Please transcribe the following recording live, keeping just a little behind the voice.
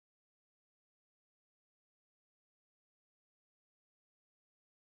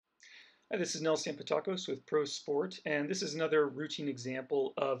Hi, this is Nelson Patakos with Pro Sport, and this is another routine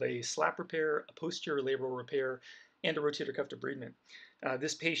example of a slap repair, a posterior labral repair, and a rotator cuff debridement.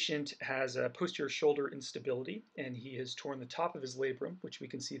 This patient has a posterior shoulder instability, and he has torn the top of his labrum, which we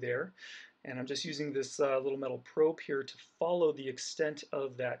can see there. And I'm just using this little metal probe here to follow the extent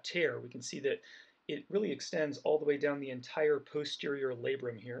of that tear. We can see that it really extends all the way down the entire posterior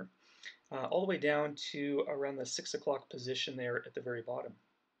labrum here, all the way down to around the 6 o'clock position there at the very bottom.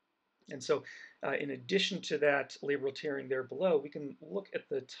 And so in addition to that labral tearing there below, we can look at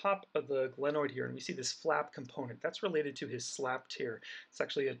the top of the glenoid here, and we see this flap component. That's related to his slap tear. It's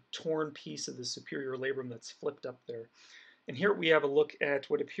actually a torn piece of the superior labrum that's flipped up there. And here we have a look at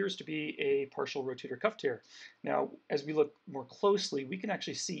what appears to be a partial rotator cuff tear. Now, as we look more closely, we can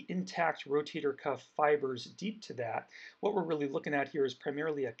actually see intact rotator cuff fibers deep to that. What we're really looking at here is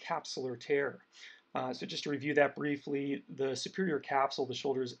primarily a capsular tear. So just to review that briefly, the superior capsule of the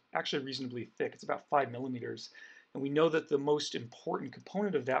shoulder is actually reasonably thick. It's about 5 millimeters. And we know that the most important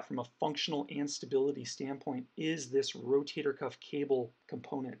component of that from a functional and stability standpoint is this rotator cuff cable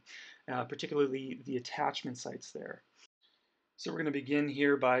component, particularly the attachment sites there. So we're going to begin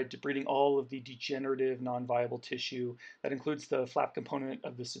here by debriding all of the degenerative non-viable tissue. That includes the flap component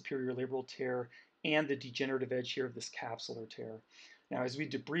of the superior labral tear and the degenerative edge here of this capsular tear. Now, as we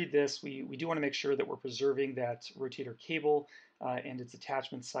debride this, we do want to make sure that we're preserving that rotator cable and its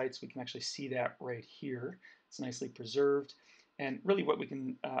attachment sites. We can actually see that right here. It's nicely preserved. And really what we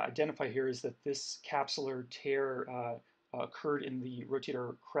can identify here is that this capsular tear occurred in the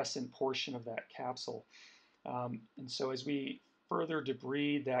rotator crescent portion of that capsule. And so as we further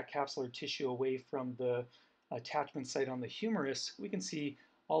debride that capsular tissue away from the attachment site on the humerus, we can see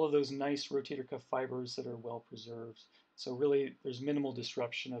all of those nice rotator cuff fibers that are well preserved. So really, there's minimal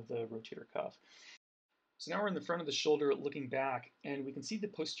disruption of the rotator cuff. So now we're in the front of the shoulder looking back, and we can see the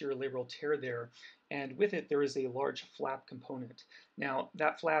posterior labral tear there, and with it there is a large flap component. Now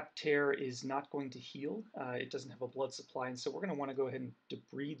that flap tear is not going to heal. It doesn't have a blood supply, and so we're going to want to go ahead and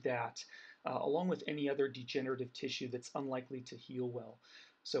debride that along with any other degenerative tissue that's unlikely to heal well.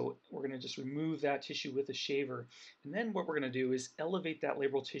 So we're going to just remove that tissue with a shaver, and then what we're going to do is elevate that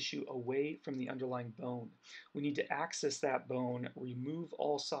labral tissue away from the underlying bone. We need to access that bone, remove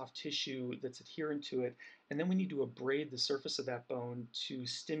all soft tissue that's adherent to it, and then we need to abrade the surface of that bone to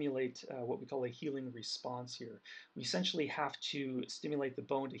stimulate what we call a healing response here. We essentially have to stimulate the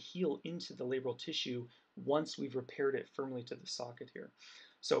bone to heal into the labral tissue once we've repaired it firmly to the socket here.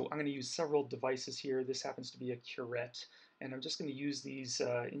 So I'm going to use several devices here. This happens to be a curette, and I'm just going to use these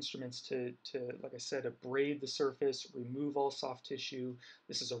instruments to, like I said, abrade the surface, remove all soft tissue.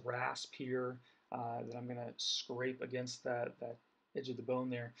 This is a rasp here that I'm going to scrape against that edge of the bone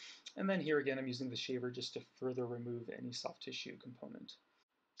there. And then here again, I'm using the shaver just to further remove any soft tissue component.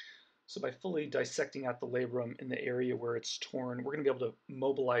 So by fully dissecting out the labrum in the area where it's torn, we're going to be able to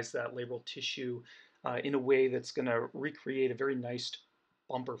mobilize that labral tissue in a way that's going to recreate a very nice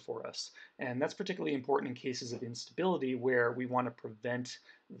bumper for us. And that's particularly important in cases of instability where we want to prevent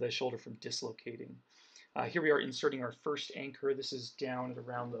the shoulder from dislocating. Here we are inserting our first anchor. This is down at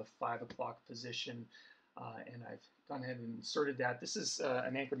around the 5 o'clock position, and I've gone ahead and inserted that. This is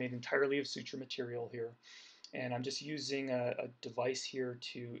an anchor made entirely of suture material here, and I'm just using a device here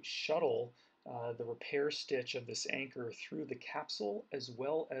to shuttle the repair stitch of this anchor through the capsule as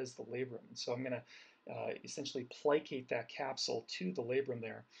well as the labrum. And so I'm going to essentially placate that capsule to the labrum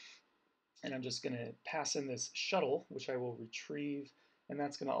there. And I'm just going to pass in this shuttle, which I will retrieve, and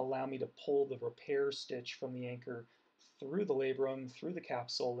that's going to allow me to pull the repair stitch from the anchor through the labrum, through the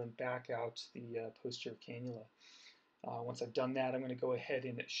capsule, and back out the posterior cannula. Once I've done that, I'm going to go ahead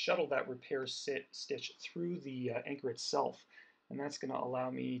and shuttle that repair stitch through the anchor itself, and that's going to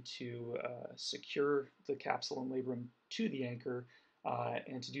allow me to secure the capsule and labrum to the anchor,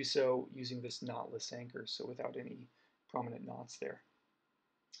 and to do so using this knotless anchor, so without any prominent knots there.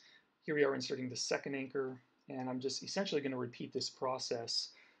 Here we are inserting the second anchor, and I'm just essentially going to repeat this process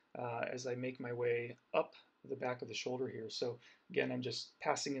as I make my way up the back of the shoulder here. So again, I'm just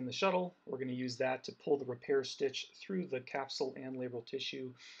passing in the shuttle. We're going to use that to pull the repair stitch through the capsule and labral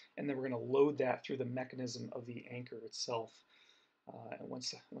tissue, and then we're going to load that through the mechanism of the anchor itself. And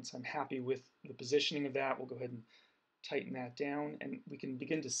once I'm happy with the positioning of that, we'll go ahead and tighten that down, and we can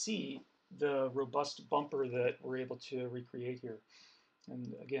begin to see the robust bumper that we're able to recreate here.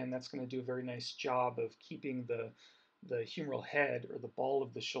 And again, that's going to do a very nice job of keeping the humeral head, or the ball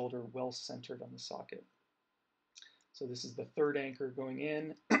of the shoulder, well centered on the socket. So this is the third anchor going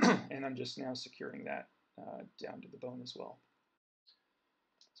in, and I'm just now securing that down to the bone as well.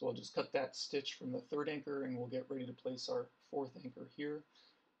 So I'll just cut that stitch from the third anchor, and we'll get ready to place our fourth anchor here.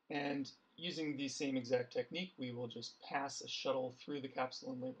 And using the same exact technique, we will just pass a shuttle through the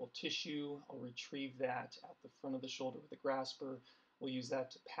capsule and labral tissue. I'll retrieve that at the front of the shoulder with a grasper. We'll use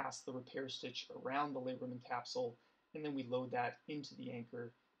that to pass the repair stitch around the labrum and capsule, and then we load that into the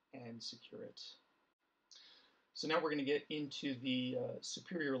anchor and secure it. So now we're going to get into the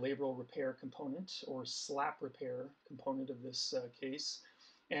superior labral repair component, or slap repair component of this case.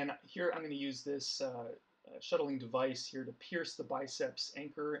 And here I'm going to use this shuttling device here to pierce the biceps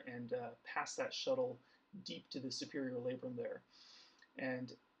anchor and pass that shuttle deep to the superior labrum there.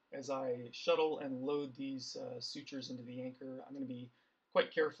 And as I shuttle and load these sutures into the anchor, I'm going to be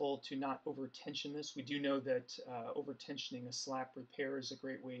quite careful to not over-tension this. We do know that over-tensioning a slap repair is a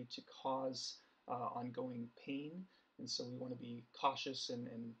great way to cause ongoing pain, and so we want to be cautious and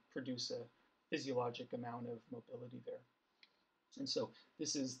produce a physiologic amount of mobility there. And so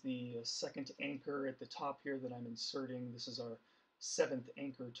this is the second anchor at the top here that I'm inserting. This is our 7th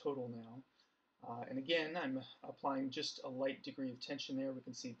anchor total now. And again, I'm applying just a light degree of tension there. We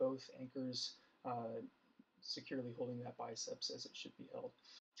can see both anchors securely holding that biceps as it should be held.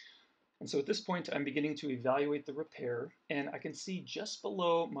 And so at this point, I'm beginning to evaluate the repair, and I can see just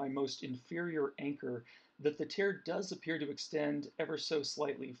below my most inferior anchor that the tear does appear to extend ever so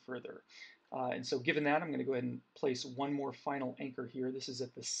slightly further. And so given that, I'm going to go ahead and place one more final anchor here. This is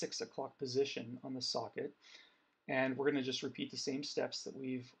at the 6 o'clock position on the socket. And we're going to just repeat the same steps that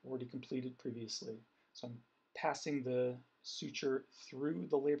we've already completed previously. So I'm passing the suture through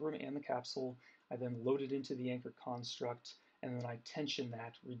the labrum and the capsule. I then load it into the anchor construct, and then I tension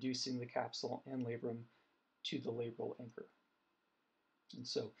that, reducing the capsule and labrum to the labral anchor. And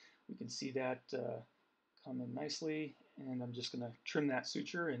so we can see that come in nicely, and I'm just going to trim that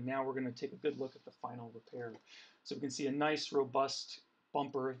suture, and now we're going to take a good look at the final repair. So we can see a nice, robust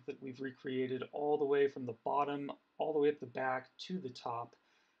bumper that we've recreated all the way from the bottom, all the way up the back to the top,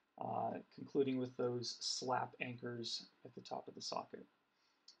 concluding with those slap anchors at the top of the socket.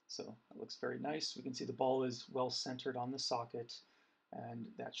 So it looks very nice. We can see the ball is well centered on the socket, and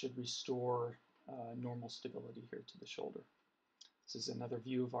that should restore normal stability here to the shoulder. This is another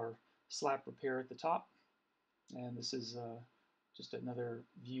view of our slap repair at the top, and this is just another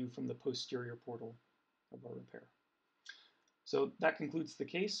view from the posterior portal of our repair. So that concludes the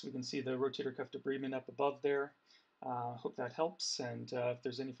case. We can see the rotator cuff debridement up above there. Hope that helps, and if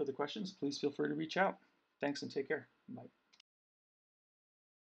there's any further questions, please feel free to reach out. Thanks and take care. Bye.